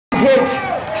picked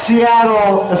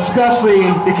Seattle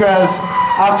especially because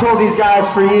I've told these guys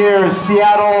for years,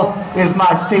 Seattle is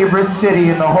my favorite city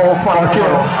in the whole fucking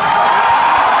world.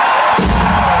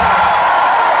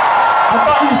 I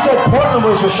thought you said Portland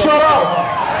was your Shut up!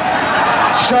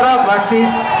 Shut up, Lexi.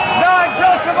 Not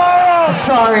until tomorrow! I'm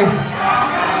sorry.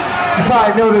 You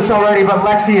probably know this already, but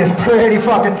Lexi is pretty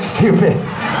fucking stupid.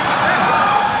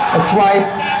 That's why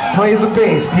he plays the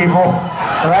bass, people.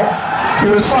 Alright? If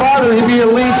he was smarter, he'd be a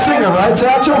lead singer, right,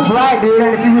 Satchel? That's right, dude.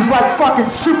 And if he was like fucking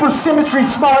super symmetry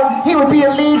smart, he would be a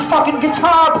lead fucking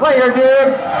guitar player,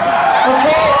 dude.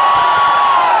 Okay?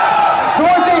 The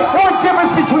only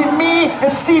difference between me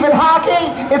and Stephen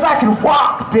Hawking is I can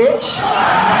walk, bitch.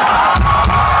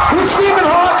 Who's Stephen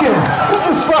Hawking? This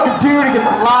is fucking dude who gets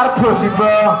a lot of pussy,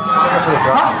 bro.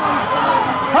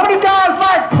 How many guys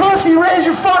like pussy? Raise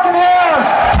your fucking hands.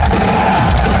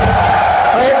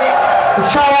 Right? Let's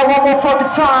try that one more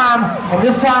fucking time. And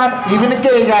this time, even the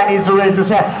gay guy needs to raise his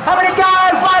hand. How many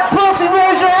guys like pussy?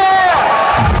 Raise your hands.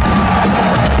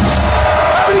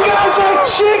 How many guys like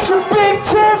chicks with big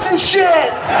tits and shit?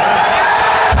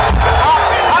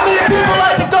 How many people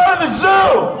like to go to the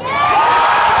zoo?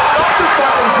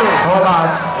 Hold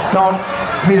on.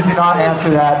 Please do not answer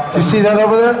that. You see that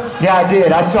over there? Yeah, I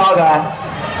did. I saw that.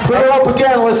 Put it up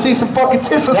again. Let's see some fucking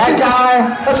tits. Let's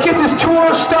get this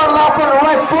tour started off on the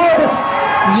right foot.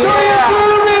 Show your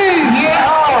boobies! Yeah.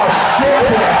 Oh, shit.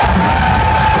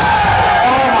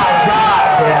 Oh, my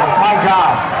God. Yeah. My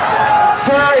God.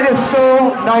 Sir, it is so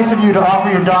nice of you to offer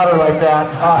your daughter like that.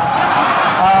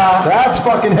 That's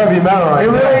fucking heavy metal right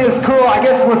there. It really is cool. I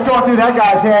guess what's going through that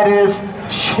guy's head is,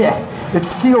 shit, it's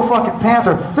Steel fucking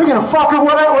Panther. They're gonna fuck her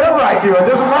whatever I do. It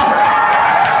doesn't matter.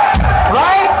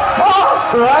 Right?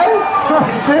 Right?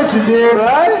 Bitchin', dude.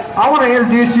 Right? I want to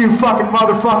introduce you fucking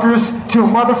motherfuckers to a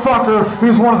motherfucker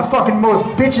who's one of the fucking most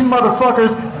bitchin'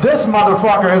 motherfuckers this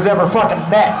motherfucker has ever fucking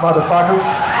met, motherfuckers.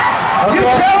 Okay? You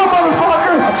tell him,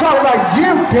 motherfucker! I'm talking about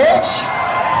you, bitch!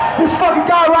 This fucking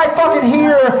guy right fucking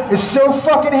here is so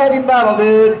fucking heavy metal,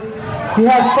 dude. He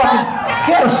had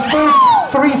his first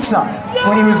threesome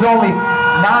when he was only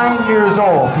 9 years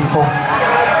old, people.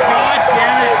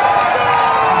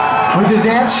 With his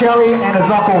Aunt Shelley and his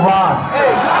Uncle Ron.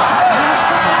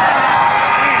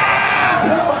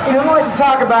 He doesn't like to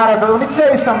talk about it, but let me tell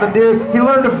you something, dude. He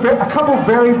learned a couple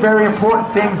very, very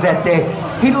important things that day.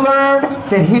 He learned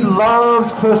that he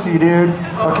loves pussy, dude,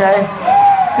 okay?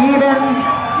 Even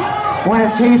when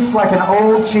it tastes like an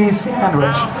old cheese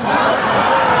sandwich.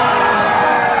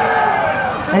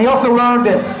 And he also learned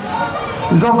that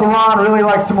his Uncle Ron really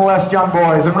likes to molest young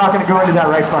boys, and we're not going to go into that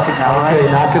right fucking now, right?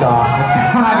 Okay, knock it off.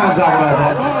 We're not going to talk about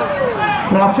that.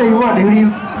 But I'll tell you what, dude,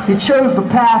 he chose the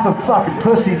path of fucking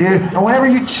pussy, dude. And whenever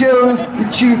you choose,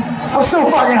 I'm so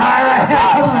fucking high right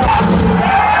now.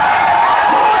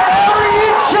 Whenever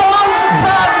you chose the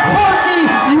path of pussy,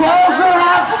 you also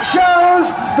have to choose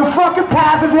the fucking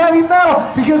path of heavy metal.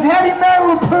 Because heavy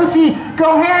metal and pussy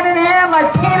go hand in hand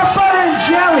like peanut butter and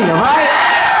jelly, alright?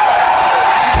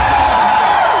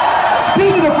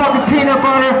 Speaking of fucking peanut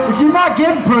butter, if you're not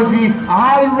getting pussy, I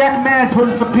highly recommend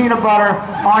putting some peanut butter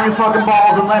on your fucking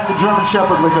balls and letting the German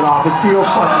Shepherd lick it off. It feels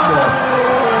fucking good.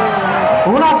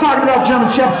 But we're not talking about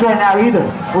German Shepherds right now either.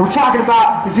 What we're talking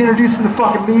about is introducing the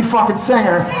fucking lead fucking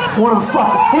singer, one of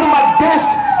my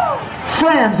best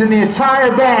friends in the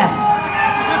entire band.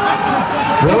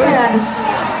 Really? And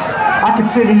I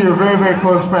consider you a very, very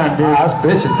close friend, dude. That's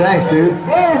bitchin'. Thanks, dude.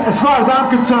 And as far as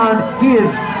I'm concerned, he is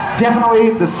definitely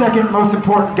the second most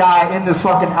important guy in this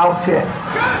fucking outfit.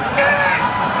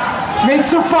 Make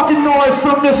some fucking noise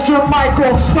for Mr.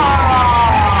 Michael Starr!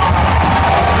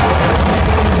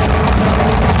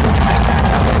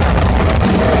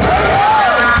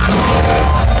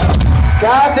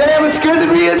 God damn, it's good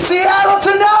to be in Seattle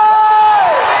tonight!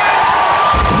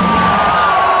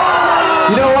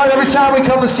 You know what? Every time we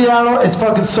come to Seattle, it's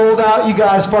fucking sold out. You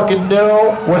guys fucking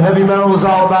know what heavy metal is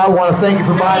all about. I want to thank you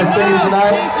for buying a ticket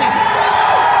tonight.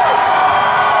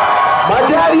 My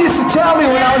dad used to tell me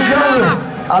when I was younger,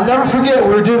 I'll never forget,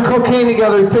 we were doing cocaine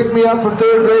together. He picked me up from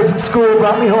 3rd grade from school,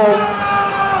 brought me home.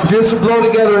 We did some blow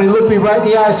together, and he looked me right in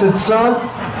the eye and said, son,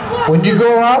 when you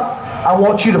grow up, I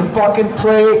want you to fucking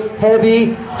play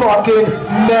heavy fucking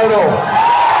metal.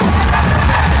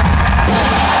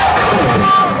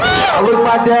 I looked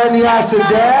my dad in the eye and said,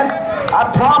 Dad,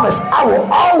 I promise I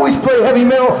will always play heavy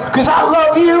metal because I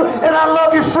love you and I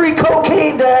love your free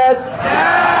cocaine, Dad.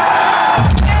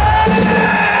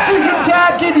 So your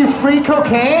dad gave you free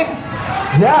cocaine?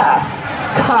 Yeah.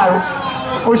 God,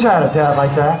 I wish I had a dad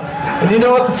like that. And you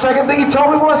know what the second thing he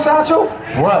told me was, Satchel?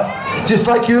 What? Just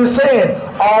like you were saying,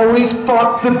 always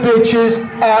fuck the bitches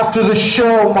after the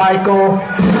show, Michael.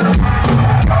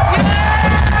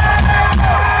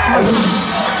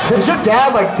 Is your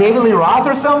dad like David Lee Roth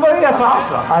or somebody? That's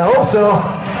awesome. I hope so.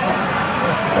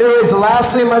 Anyways, the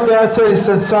last thing my dad said, he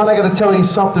said, son, I gotta tell you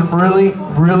something really,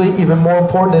 really even more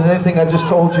important than anything I just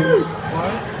told you.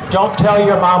 Don't tell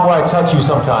your mom where I touch you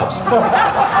sometimes.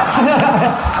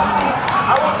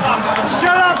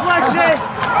 Shut up, Lexi!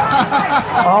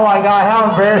 Oh my God, how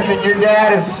embarrassing. Your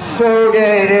dad is so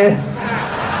gay, dude.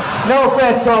 No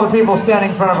offense to all the people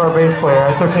standing in front of our bass player.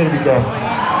 It's okay to be gay.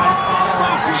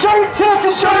 Show your tits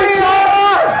and show your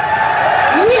tits!